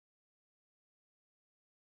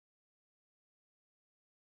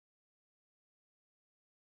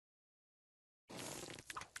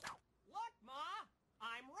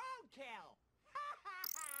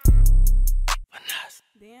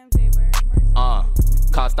Damn, J Bird,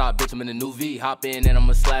 mercy. Car stop, bitch, I'm in the new V. Hop in and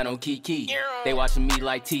I'ma slide on Kiki. They watching me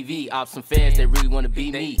like TV. Ops some fans, they really wanna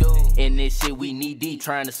be me. In this shit, we knee deep.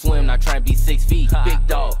 Trying to swim, not trying to be 6 feet. Big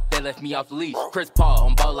dog, they left me off the leash. Chris Paul,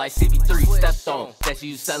 on ball like CP3. Stepped on, that shit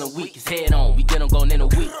you selling weak. His head on, we get him going in a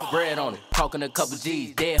week. Bread on it, talking a couple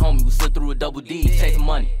G's. Dead homie, we slid through a double D. Chasing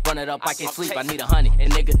money, run it up, I can't sleep. I need 100.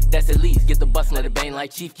 And nigga, that's at least. Get the bus and let it bang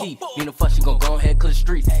like Chief Keef. You know, fuck, she gon' go ahead, clear the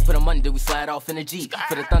streets. For the money, then we slide off in a Jeep.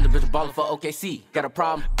 For the Thunder, bitch, ballin' for OKC. Got a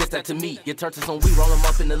problem, bitch, that to me. Get turtles on we roll him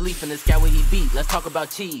up in the leaf in the sky where he beat. Let's talk about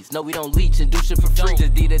cheese. No, we don't leech and do shit for free.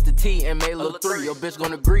 Just D'd at the T and made look 3. Your bitch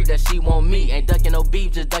gon' agree that she want me. Ain't ducking no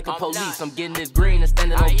beef, just ducking police. I'm getting this green and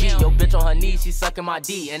standing on B. Yo, bitch on her knees, she sucking my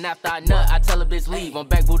D. And after I nut, I tell her bitch leave. I'm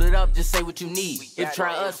back booted up, just say what you need. If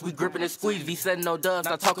try us, we gripping and squeeze. V setting no dubs,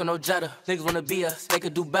 not talking no jetta. Niggas wanna be us, they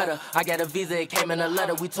could do better. I got a visa, it came in a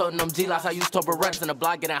letter. We told them G-Locks, I used to Berettas in the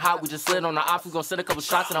block getting hot. We just slid on the ops, we gon' sit a couple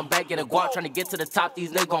shots and I'm back getting guap. Trying to get to the top,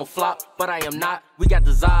 these niggas gon' flop. But I am not, we got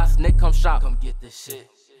the Zaz, Nick come shop. Come get this shit.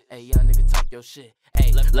 Hey, young nigga, talk your shit.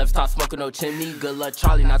 Hey, let's talk smoking no chimney. Good luck,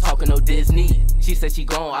 Charlie, not talking no Disney. She said she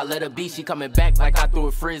gone, I let her be. She coming back like I threw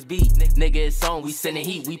a frisbee. Nigga, it's on, we sending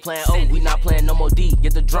heat. We playing O, we not playing no more D.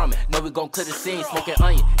 Get the drumming, no, we gon' clear the scene. Smoking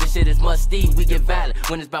onion, this shit is musty. We get valid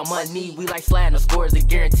when it's about money. We like sliding, the score is a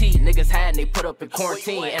guarantee. Niggas had and they put up in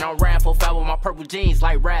quarantine. And I'm riding 4-5 with my purple jeans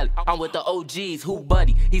like Rally. I'm with the OGs, who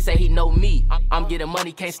buddy? He say he know me. I'm getting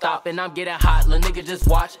money, can't stop, and I'm getting hot. Lil' nigga, just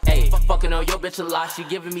watch. Ayy, fucking on your bitch a lot. She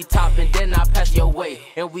giving me top, and then I pass your way.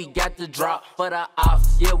 And we got the drop for the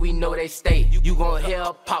ops, yeah, we know they stay. You gon' hear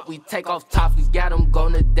a pop, we take off top, we got them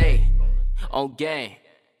gone today. On game,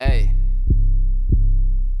 ayy.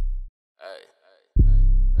 Hey,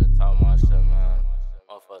 talk my shit, man.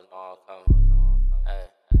 Motherfuckers gon' come. Hey,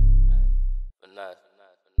 finesse.